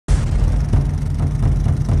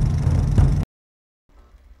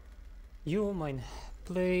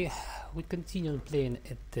Yomijnplay. We continued playing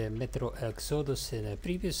at the metroexodus. In a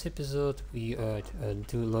previous episode we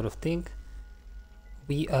do a lot of things.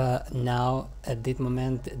 We are now at this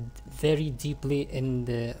moment very deeply in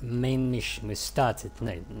the main mission. We started,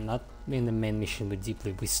 no, not in the main mission, but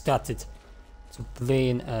deeply. We started to play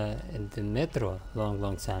in the metro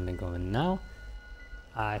long time ago, and now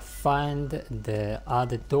I find the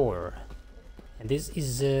other door. And this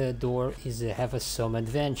is door is have some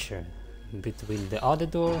adventure between the other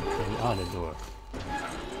door and the other door.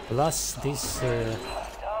 Plus this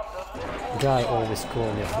guy always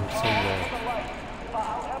called me from somewhere.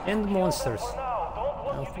 And monsters.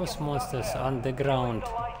 Of course monsters on the ground.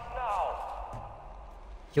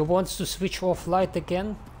 You want to switch off light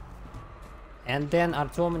again? And then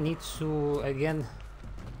Artem needs to again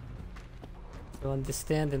to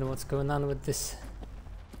understand and what's going on with this.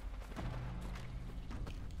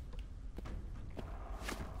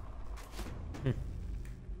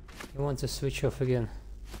 You want to switch off again?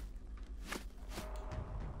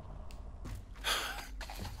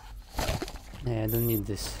 Yeah, I don't need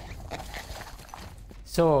this.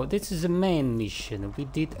 So this is the main mission. We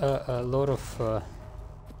did a lot of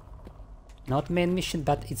not main mission,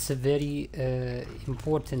 but it's a very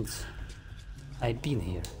important. I've been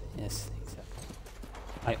here. Yes, exactly.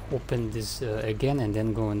 I opened this again and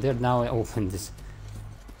then go in there. Now I open this.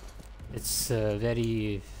 It's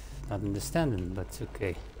very not understanding, but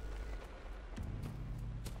okay.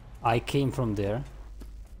 I came from there.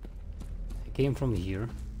 I came from here.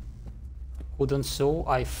 Couldn't, so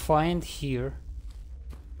I find here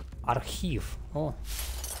archive. Oh,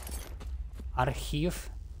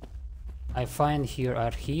 archive. I find here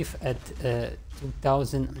archive at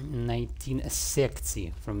 2019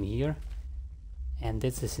 sectie from here, and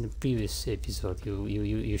that is in the previous episode.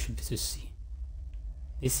 You should be to see.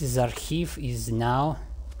 This is archive is now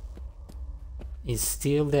is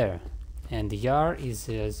still there, and the year is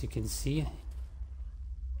as you can see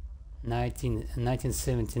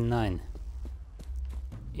 1979.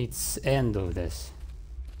 It's end of this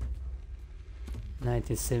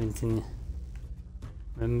 1917.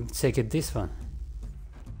 Check it, this one.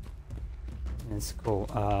 Let's go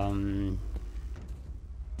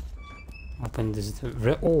open this,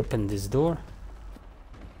 reopen this door.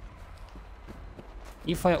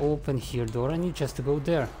 If I open here door, I need just to go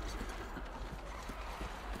there.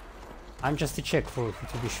 I'm just to check for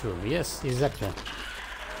to be sure. Yes, exactly.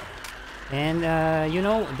 And you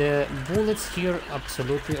know, the bullets here,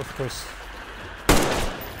 absolutely, of course.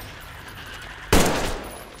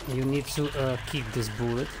 You need to kick this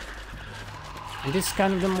bullet. And this is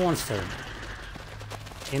kind of the monster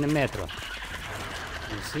in the metro.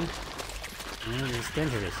 You see? It's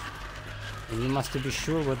dangerous. And you must be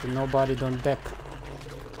sure that nobody don't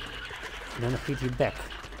hit you back.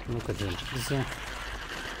 Look at him.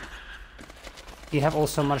 You have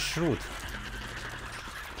also marshroute.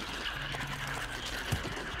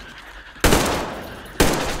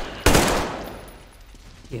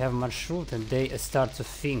 You have marshroute and they start to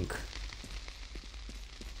think.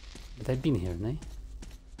 But I've been here, no?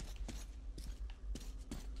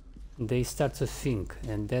 They start to think,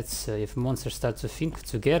 and that's if monsters start to think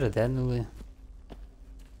together, then we'll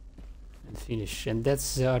finish. And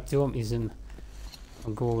that's Artyom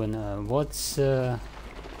going. What's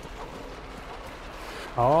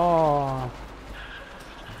oh,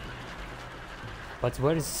 but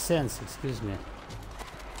where is the sense? Excuse me.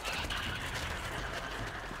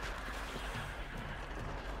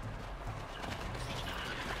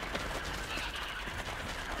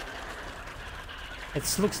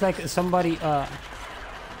 It looks like somebody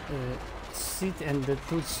sit and the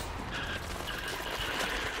tools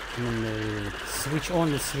switch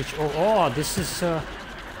on, switch off. Oh, this is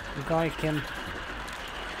guy can.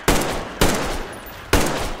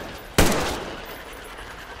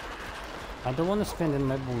 I don't want to spend in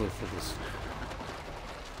my bullet for this.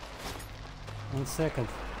 1 second.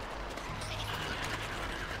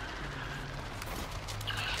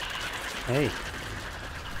 Hey.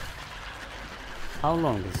 How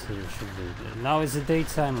long is it should be? Now is the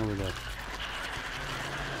daytime over there.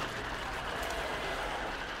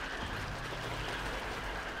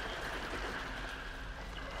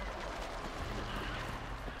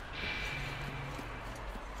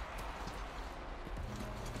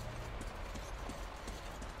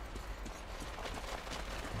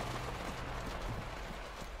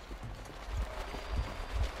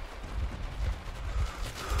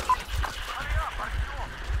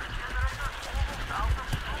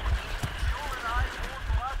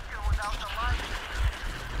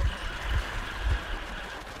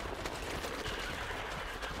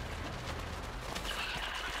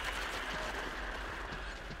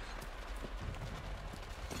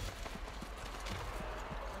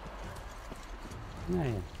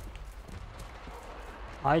 Yeah.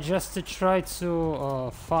 I just try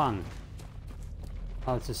to fun.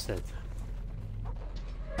 How to say it?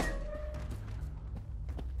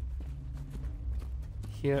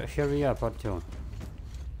 Hurry up, Artyom.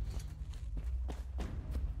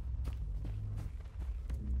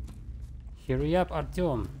 Hurry up,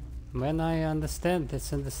 Artyom. When I understand,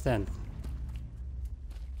 let's understand.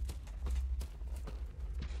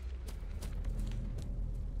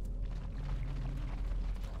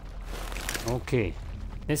 Okay,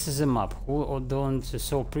 this is a map. Who don't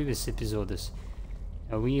saw previous episodes?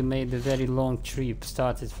 We made a very long trip.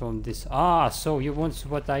 Started from this. Ah, so you want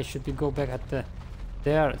what I should be go back at the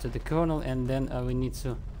there to the kernel, and then we need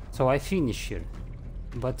to. So I finish here,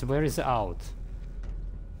 but where is out?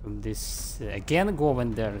 From this again,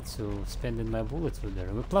 going there to spending my bullets over there.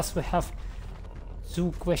 Plus we have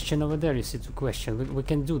 2 questions over there. You see 2 questions. We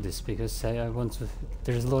can do this because I want to.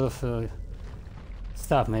 There's a lot of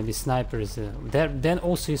stuff. Maybe snipers there. Then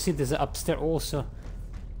also you see there's upstairs also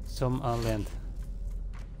some land.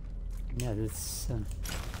 Yeah, that's.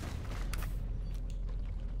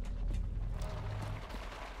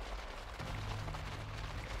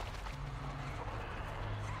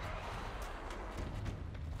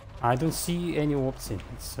 I don't see any option.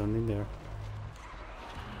 It's only there.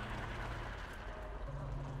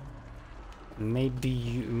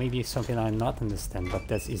 Maybe something I not understand, but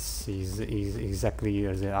that is exactly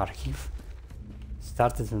the archive.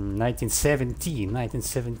 Started from 1970.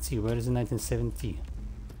 1970. Where is 1970?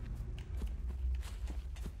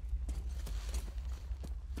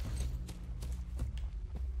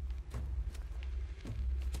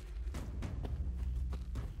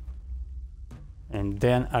 And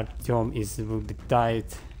then Artyom will be died.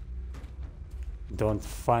 Don't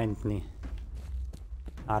find me.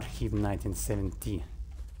 Archive 1970.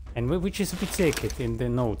 And which is we take it in the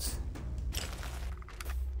notes.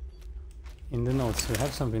 In the notes, we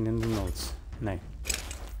have something in the notes. No.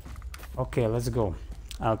 Okay, let's go.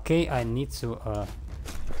 Okay, I need to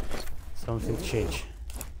something change.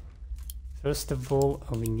 First of all,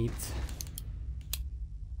 we need.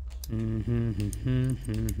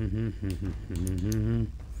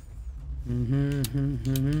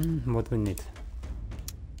 What we need?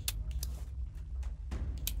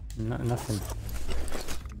 Nothing.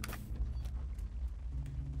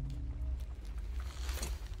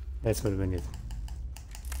 That's what we need.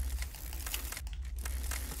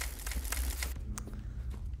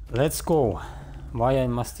 Let's go. Why I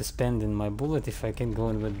must spend in my bullet if I can go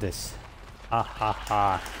in with this? Ha ha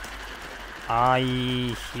ha. I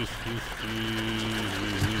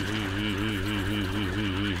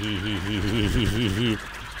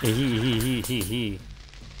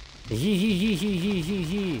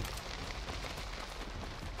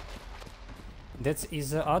that is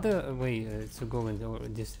the other way to go in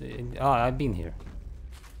this. I've been here.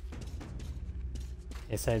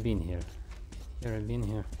 Yes, I've been here. I've been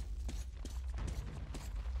here.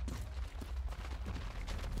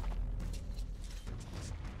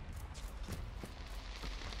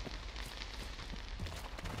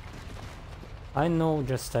 I know,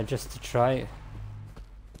 just to try.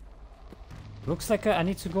 Looks like I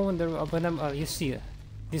need to go in there, but you see,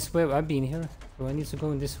 this way I've been here, so I need to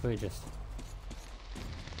go in this way just.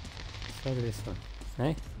 Like this one,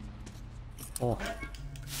 eh? Oh,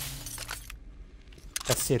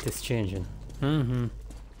 that's it. It's changing.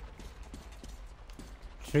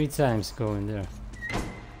 3 times go in there.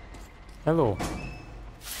 Hello.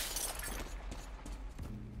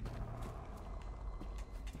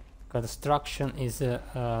 Construction is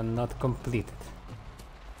not completed.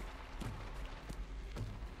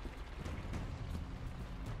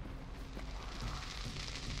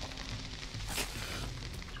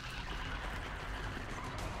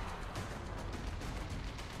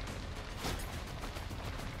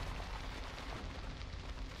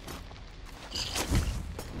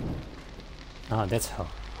 Ah, that's how.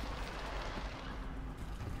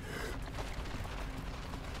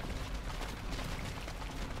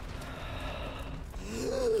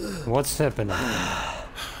 What's happening?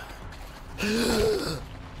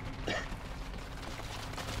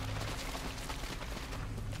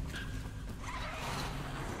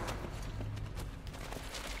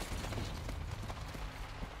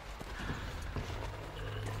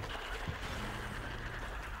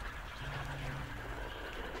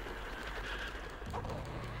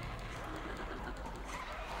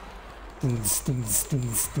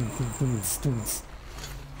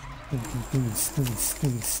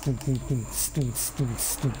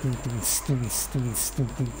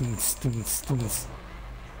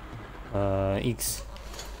 X.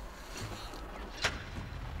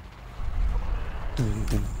 Dun,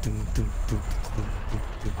 dun, dun, dun, dun, dun, dun,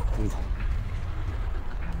 dun, dun.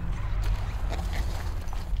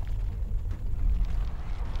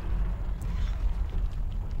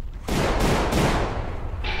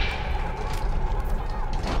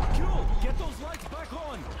 Get those lights back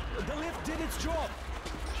on! The lift did its job!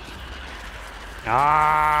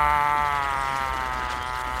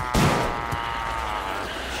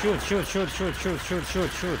 Shoot, shoot, shoot, shoot, shoot, shoot,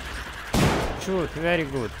 shoot, shoot. Shoot, very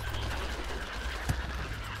good.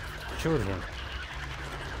 Shoot him.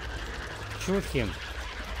 Shoot him.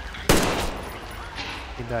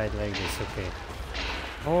 He died like this, okay.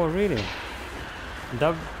 Oh, really?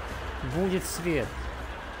 Да будет свет.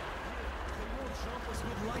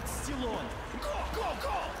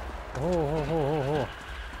 Го-го-го-го-го.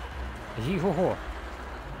 Йо-го-го.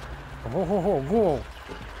 Го-го-го, го.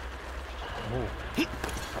 Го.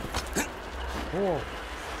 Го.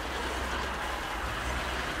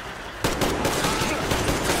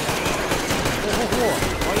 Ого-го.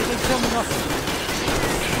 А это всё нахуй.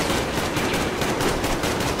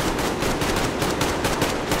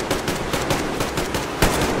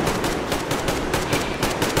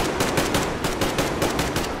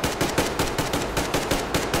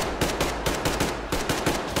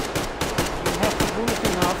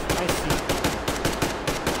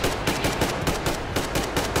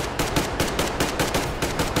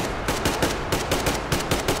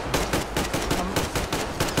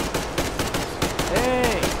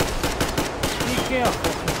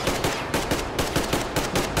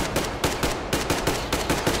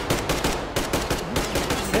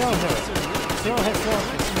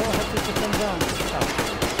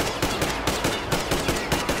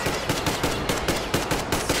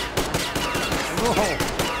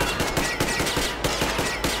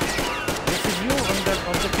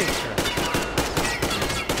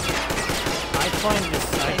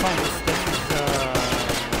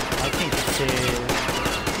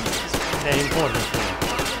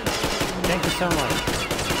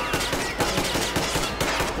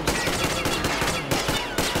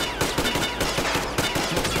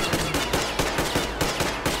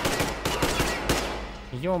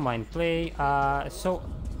 Yomijnplay,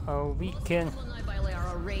 we can...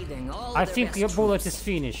 I think your bullet is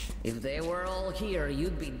finished. If they were all here,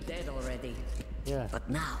 you'd be dead already. Yeah. But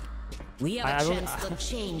now, we have a chance to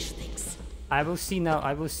change things. I will see now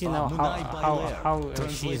how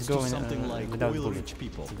she is going like without oil-rich bullet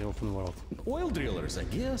people. to the open world. Oil drillers, I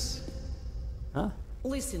guess. Huh?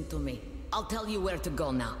 Listen to me. I'll tell you where to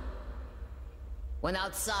go now. When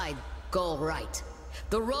outside, go right.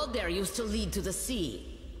 The road there used to lead to the sea.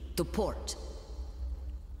 To port.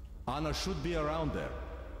 Anna should be around there.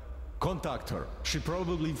 Contact her. She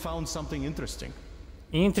probably found something interesting.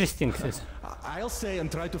 Interesting. I'll stay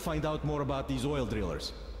and try to find out more about these oil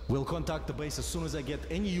drillers. We'll contact the base as soon as I get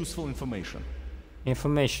any useful information.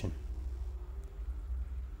 Information.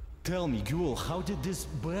 Tell me, Ghoul, how did this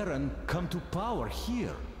Baron come to power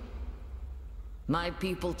here? My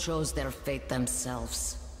people chose their fate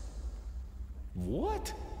themselves.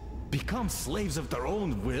 What? Become slaves of their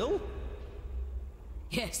own will?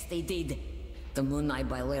 Yes, they did. The Moon Knight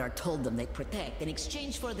by Lair told them they'd protect in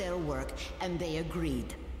exchange for their work, and they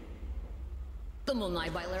agreed. The Moon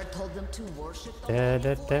Knight by Lair told them to worship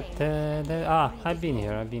the Ah, I've been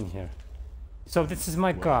here. So this is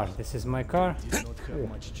my car. This is my car. Did not have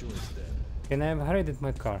much choice then. Can I upgrade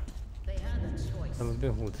my car? They had a choice. That would be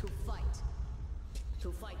good. To fight.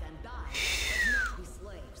 To fight and die, but not be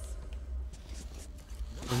slaves.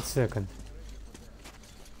 1 second.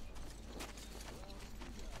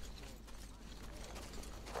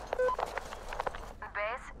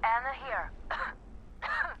 Base, Anna here.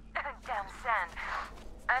 Damn sand.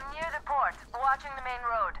 I'm near the port, watching the main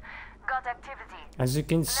road. Got activity. As you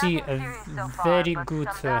can see, Nothing a serious so far, very but good,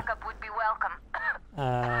 some backup would be welcome.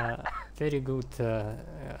 very good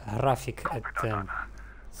graphic at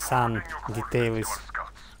sun details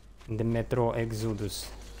in the metroexodus.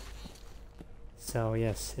 So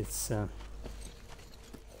yes, it's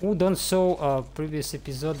who don't saw previous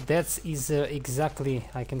episode, that is exactly,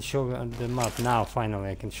 I can show you on the map now. Finally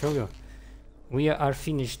I can show you. We are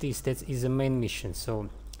finished this. That is the main mission. So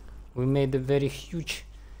we made a very huge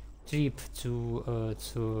trip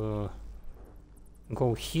to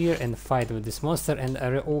go here and fight with this monster, and I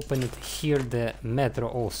reopened it here the metro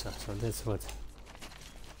also. So that's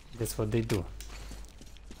what they do.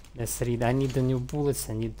 Let's read. I need the new bullets,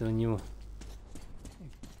 I need the new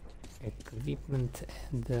equipment,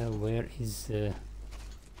 and where is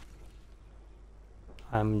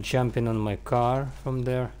I'm jumping on my car from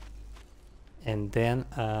there, and then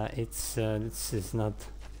it's this is not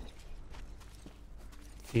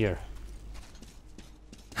here.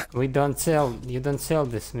 We don't sell, you don't sell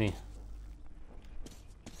this me.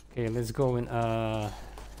 Okay, let's go in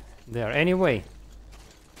there. Anyway.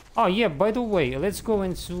 Oh yeah, by the way, let's go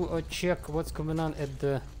into check what's going on at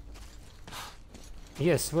the...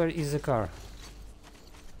 Yes, where is the car?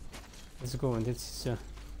 Let's go and it's...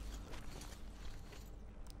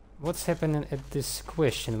 What's happening at this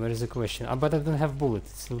question? Where is the question? But I don't have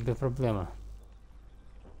bullets, it's a little bit problema.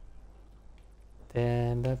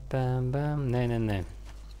 No.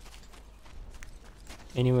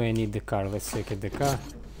 Anyway, I need the car. Let's take it the car.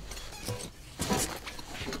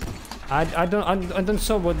 I don't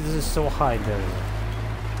saw what this is so high there.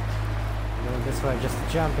 No, that's why I just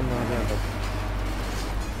jumping over there. But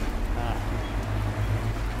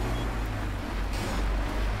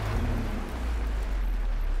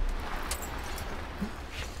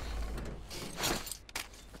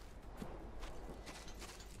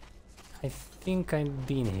I think I've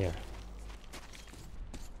been here.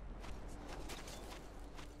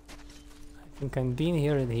 I think I've been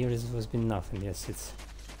here, and here has been nothing. Yes, it's.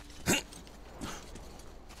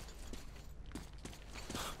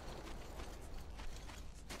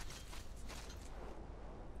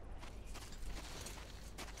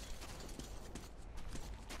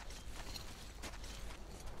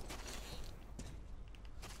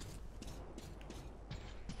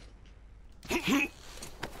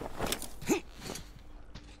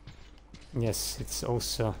 Yes, it's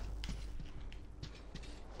also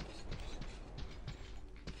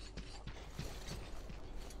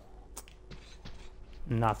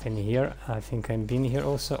nothing here. I think I've been here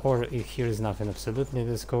also, or here is nothing absolutely.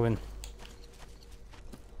 Let's go in.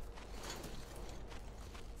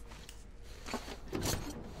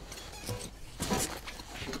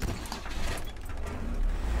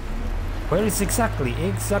 Where is exactly?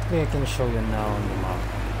 Exactly, I can show you now on the map.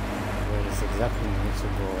 Where is exactly we need to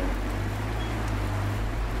go in.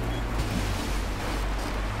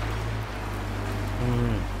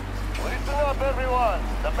 Listen up, everyone.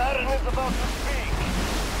 The Baron is about to speak.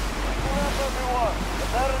 Listen up, everyone. The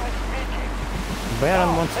Baron is speaking. Baron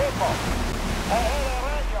Now, wants... people, I had a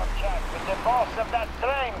radio chat with the boss of that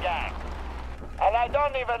train gang, and I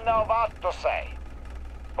don't even know what to say.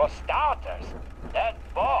 For starters, that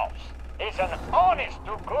boss is an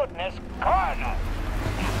honest-to-goodness colonel.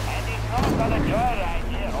 And he's not on a joyride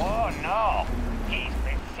here. Oh, no. He's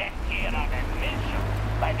been sent here on a mission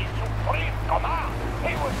by the Supreme Command.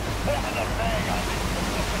 He was the mayor.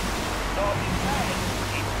 So he said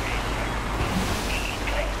his mission is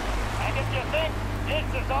secret. And if you think this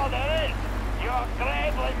is all there is, you're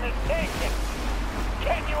gravely mistaken.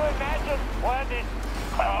 Can you imagine where this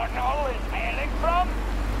colonel is hailing from?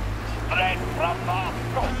 Straight from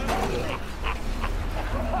Moscow.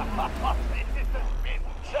 It has been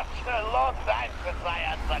such a long time since I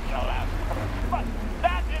had such a laugh. But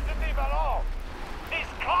that isn't even all. This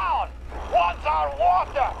clown wants our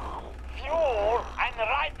water, fuel, and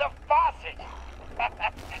rite of passage.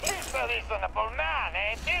 He's a reasonable man,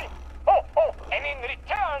 ain't he? Oh, and in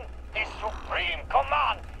return, the Supreme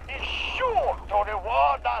Command is sure to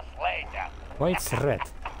reward us later. Why it's red?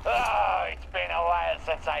 Oh, it's been a while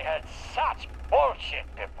since I heard such bullshit,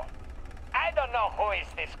 people. I don't know who is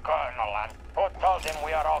this colonel and who told him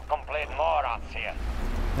we are all complete morons here.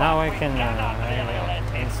 Now But I we can cannot really let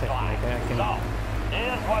this slide. So,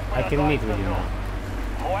 here's what I we're can going meet to with you do. now.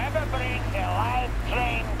 Whoever brings a live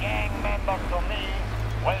train gang member to me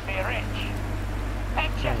will be rich.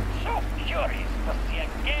 I'm just so curious to see a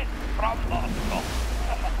guest from Moscow.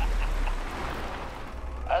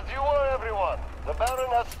 As you were, everyone, the Baron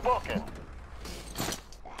has spoken.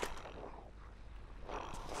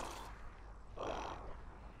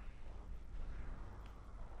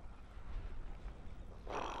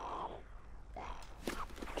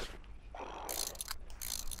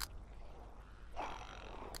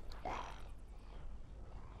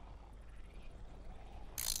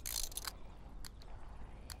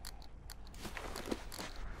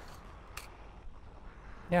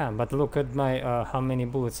 Yeah, but look at my how many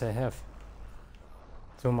bullets I have.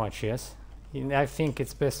 Too much, yes. I think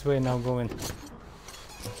it's best way now going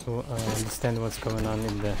to understand what's going on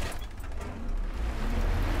in the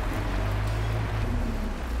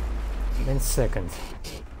in second.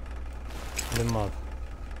 The mob.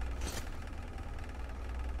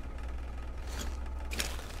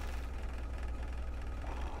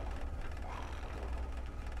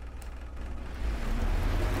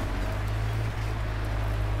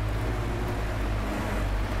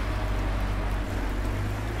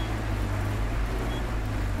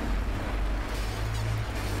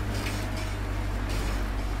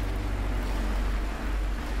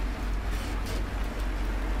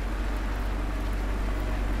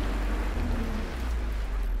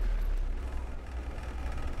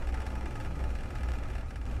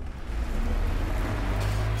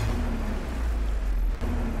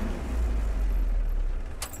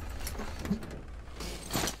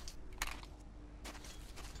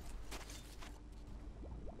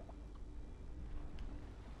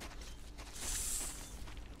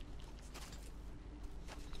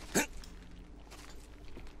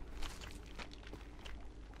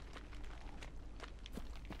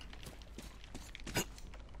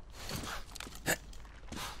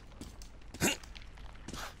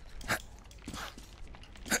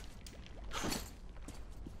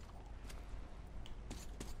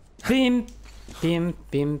 Pim, pim,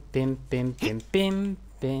 pim, pim, pim, pim, pim,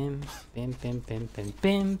 pim, pim, pim, pim, pim,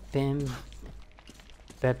 pim, pim.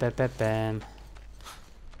 Pa pa pa pam.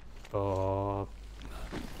 Pa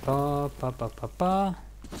pa pa pa pa pa.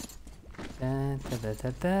 Da da da da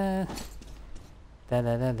da. Da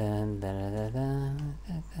da da da da da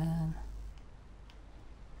da da.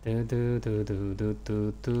 Do do do do do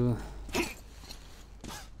do do.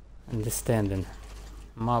 Understanding.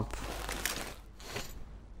 Map.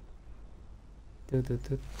 Do do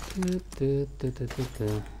do do do do do do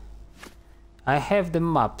do. I have the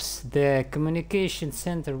maps. The communication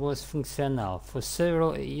center was functional for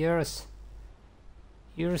several years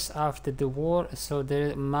after the war, so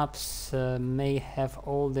the maps may have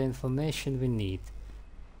all the information we need.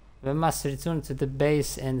 We must return to the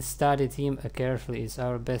base and study them carefully. It's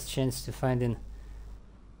our best chance to find in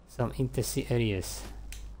some intersea areas.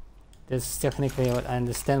 That's technically what I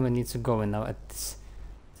understand. We need to go now at this,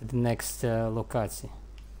 to the next location.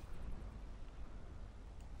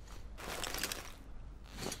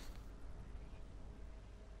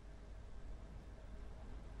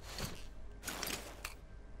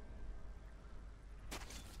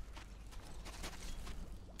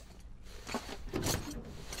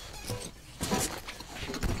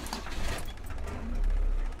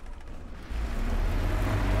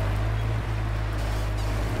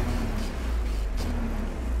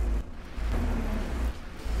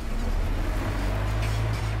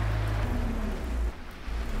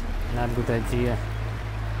 Not a good idea.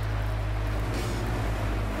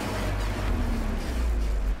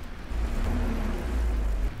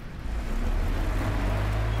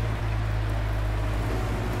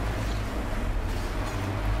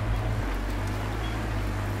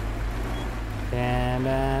 Ba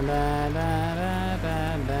ba ba ba ba ba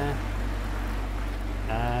ba.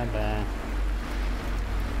 Ba ba.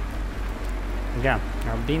 Yeah,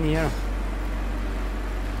 I've been here.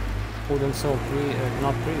 Who don't saw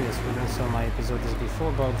not previous, who don't saw my episodes before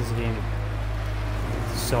about this game.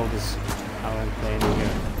 Saw this how I'm playing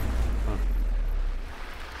here.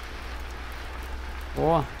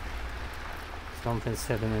 Or something's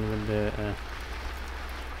happening with the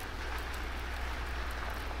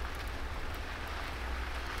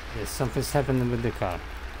yes, something's happening with the car.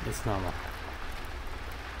 It's normal.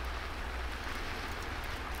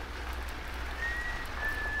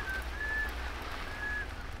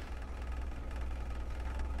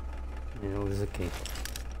 It's okay.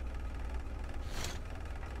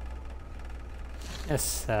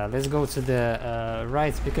 Yes, let's go to the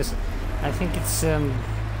right, because I think it's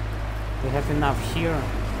we have enough here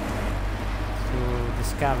to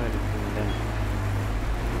discover it, and then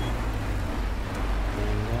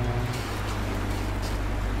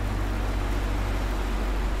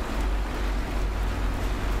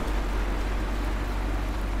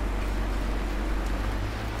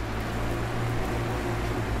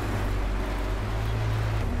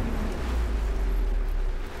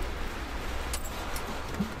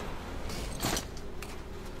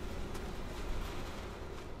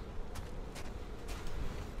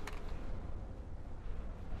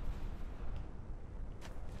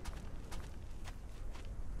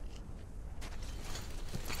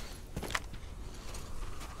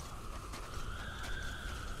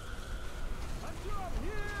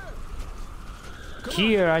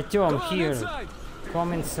here, Artyom, here.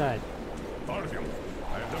 Come inside. Artyom,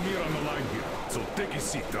 I have Damir on the line here, so take a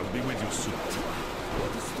seat. I'll be with you soon.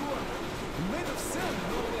 What a storm! Made of sand,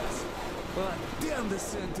 no less. But damn the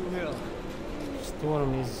sand to hell.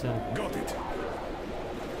 Storm is. Got it.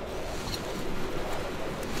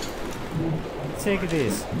 Take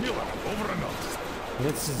this. Miller, over and out.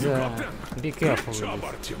 Let's be careful. Great job,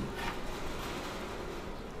 with Artyom.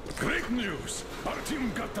 Great news!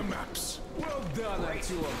 Artyom got the maps. Well done,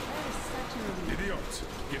 Artyom. Idiots,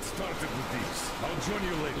 get started with these. I'll join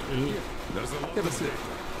you later. it. There's a lot to say.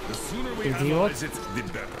 The sooner we Idiot. analyze it, the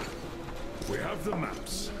better. We have the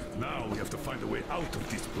maps. Now we have to find a way out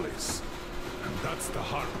of this place. And that's the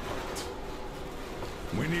hard part.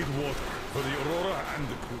 We need water for the Aurora and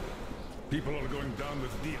the crew. People are going down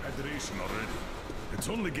with dehydration already. It's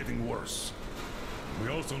only getting worse. We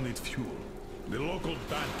also need fuel. The local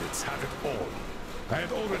bandits have it all. I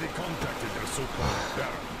had already contacted their so-called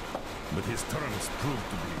Baron, but his terms proved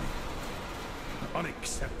to be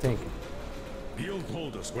unacceptable. Thank you. He'll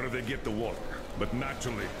told us where they get the water, but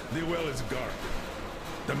naturally, the well is guarded.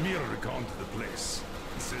 The mirror reckoned the place.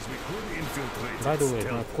 He says we could infiltrate. By the way,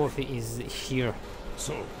 my stealthily. coffee is here.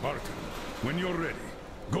 So, Martin, when you're ready,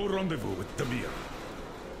 go rendezvous with Damir.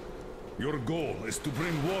 Your goal is to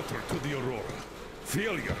bring water to the Aurora.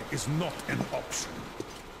 Failure is not an option.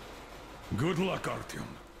 Good luck, Artyom.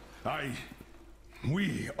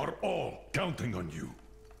 We are all counting on you.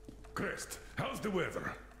 Crest, how's the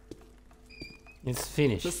weather? It's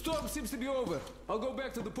finished. The storm seems to be over. I'll go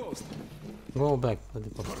back to the post. Go back to the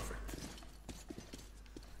post. Perfect.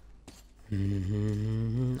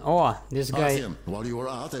 Oh, this guy. Artyom, while you were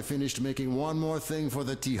out, I finished making one more thing for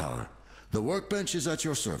the Tihar. The workbench is at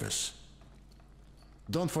your service.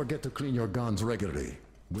 Don't forget to clean your guns regularly.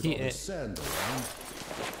 With all the sand around.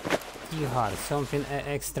 Tihar, something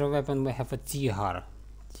extra weapon. We have a Tihar.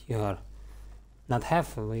 Tihar. Not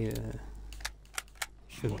half. We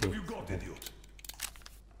should What be. have you got, idiot?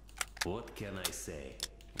 What can I say?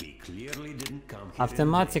 We clearly didn't come here.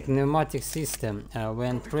 Automatic pneumatic system.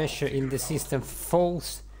 When pressure in the system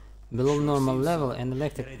falls below normal level and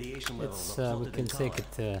electric, it's we can take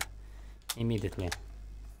it immediately.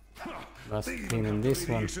 Just They even cleaning have this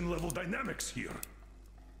one. radiation level dynamics here.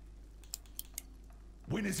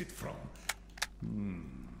 When is it from?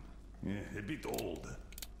 A bit old.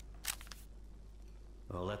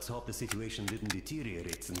 Well, let's hope the situation didn't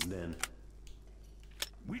deteriorate since then.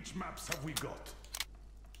 Which maps have we got?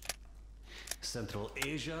 Central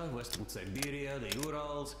Asia, Western Siberia, the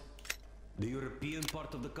Urals, the European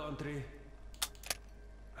part of the country.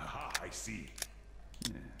 Aha, I see.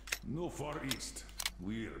 No Far East.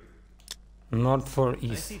 Weird. North for I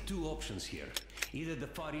east. see two options here. Either the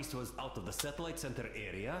Far East was out of the satellite center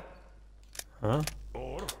area, Huh?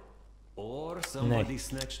 or somebody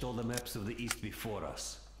snatched all the maps of the East before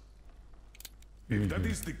us. If that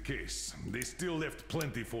is the case, they still left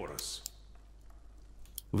plenty for us.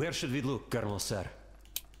 Where should we look, Colonel Sir?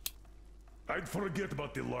 I'd forget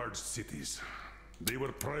about the large cities. They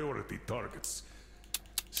were priority targets.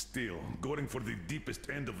 Still, going for the deepest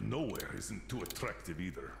end of nowhere isn't too attractive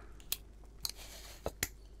either.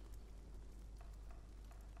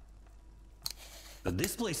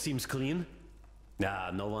 This place seems clean.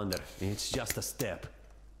 Ah, no wonder. It's just a step.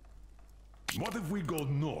 What if we go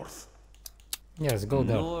north? Yes, go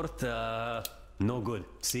there. North, no good.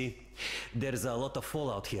 See? There's a lot of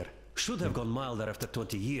fallout here. Should have gone milder after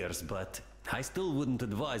 20 years, but I still wouldn't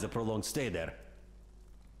advise a prolonged stay there.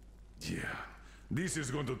 Yeah, this is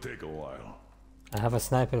going to take a while. I have a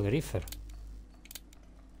sniper rifle.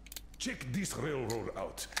 Check this railroad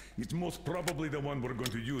out. It's most probably the one we're going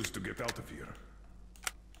to use to get out of here.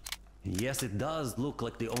 Yes, it does look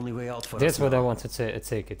like the only way out for us. That's what now. I want to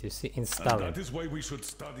take it. You see, install And that it. is why we should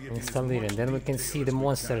study it in as Install it, much and then we can detail see as the we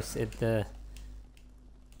monsters can. at the.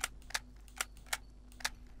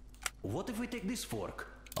 What if we take this fork?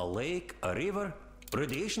 A lake, a river?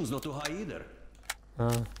 Radiation's not too high either.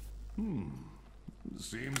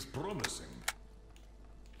 Seems promising.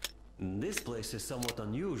 This place is somewhat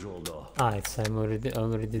unusual, though. It's I'm already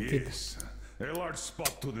did. Yes, a large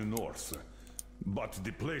spot to the north. But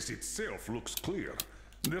the place itself looks clear.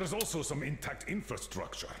 There's also some intact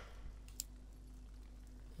infrastructure.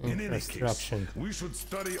 In any case, Infrastructure. we should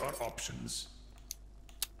study our options.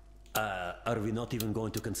 Are we not even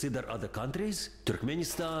going to consider other countries?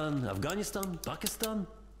 Turkmenistan, Afghanistan, Pakistan?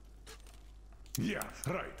 Yeah,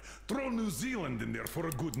 right. Throw New Zealand in there for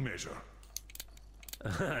a good measure.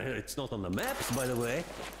 It's not on the maps, by the way.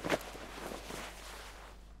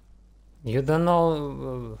 You don't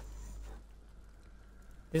know.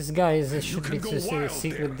 This guy should can be go to wild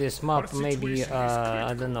secret there. this map. Our Maybe situation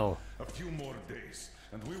is I don't know. A few more days,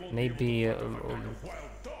 and we won't Maybe be able to find a kind of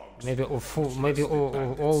wild dogs. maybe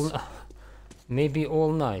maybe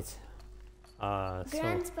all night. So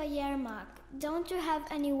Grandpa Yermak, don't you have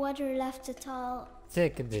any water left at all?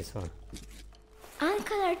 take this one.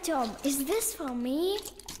 Uncle Artyom, is this for me?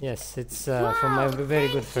 Yes, it's from my very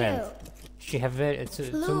good friend. She have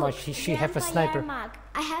too much. She have a Grandpa sniper. Yermak,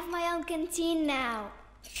 I have my own canteen now.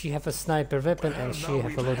 She have a sniper weapon and she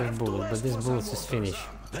have a lot of bullets, but this bullets is finished.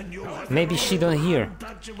 Then you'll have Maybe she don't hear.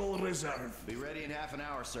 untouchable reserve. Be ready in half an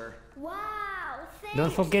hour, sir. Wow, thank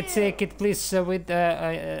Don't forget you. take it please with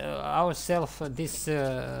ourselves this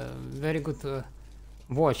very good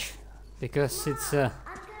watch because it's Uncle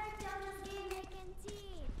Artyom is giving me a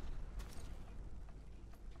canteen.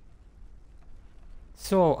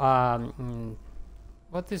 so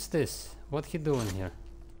what is this? What he doing here?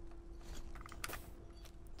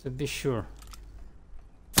 To be sure.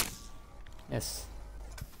 Yes.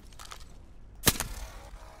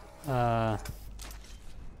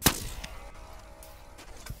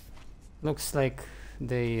 Looks like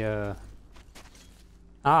they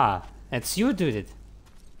it's you did it.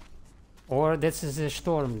 Or that's the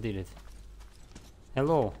storm did it.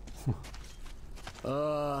 Hello.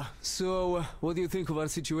 So, what do you think of our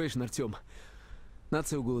situation, Artyom? Not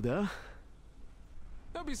so good, huh?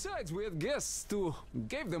 Besides, we had guests too.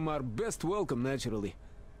 Gave them our best welcome, naturally.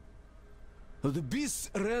 The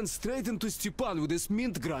beast ran straight into Stepan with his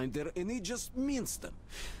mint grinder, and he just minced them.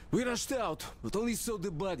 We rushed out, but only saw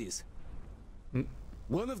the bodies.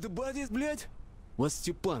 One of the bodies, блядь, was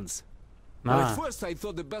Stepan's. At first I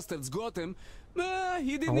thought the bastards got him. Nah,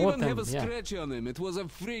 he didn't even have a scratch on him. It was a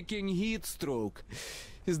freaking heat stroke.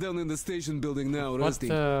 He's down in the station building now, resting.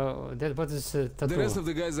 What is tattoo? The rest of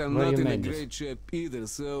the guys are not in a great shape either,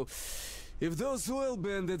 so... If those oil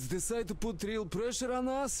bandits decide to put real pressure on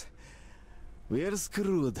us, we're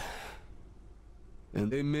screwed. And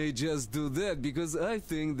they may just do that because I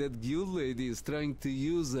think that guild lady is trying to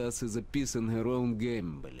use us as a piece in her own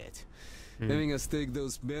game, блять. Having us take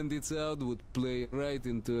those bandits out would play right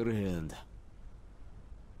into her hand.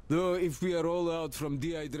 Though if we are all out from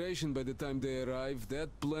dehydration by the time they arrive,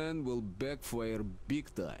 that plan will backfire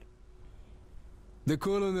big time. The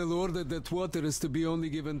colonel ordered that water is to be only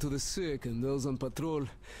given to the sick, and those on patrol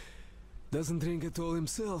doesn't drink it all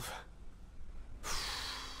himself.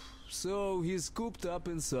 So he's cooped up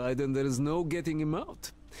inside and there is no getting him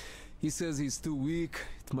out. He says he's too weak.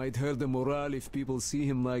 It might hurt the morale if people see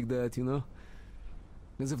him like that, you know?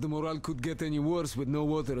 As if the morale could get any worse with no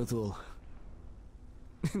water at all.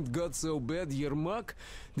 It got so bad, Yermak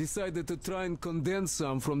decided to try and condense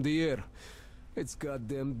some from the air. It's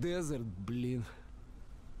goddamn desert, blin.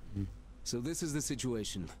 So this is the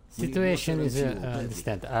situation. Situation is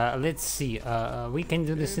understand. Let's see. We can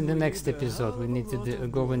do this in the next episode. We need to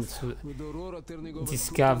go into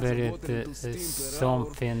discover it,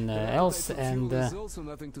 something else, and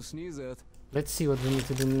let's see what we need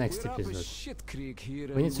to do in the next episode.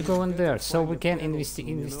 We need to go in there, so we can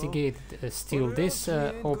investigate still this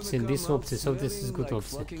option, this option. So this is good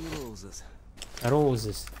option.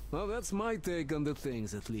 Roses. Well, that's my take on the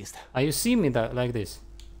things, at least. Are you see me like this?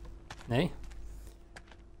 Hey?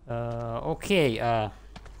 Okay,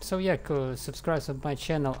 so yeah, subscribe to my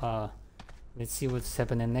channel. Let's see what's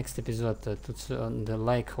happening next episode. Put on the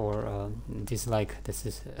like or dislike. This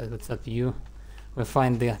is what's up to you. We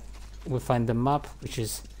find the map, which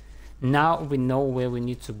is now we know where we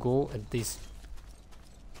need to go at this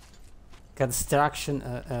construction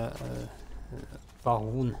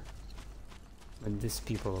wagon with these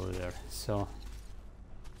people over there. So.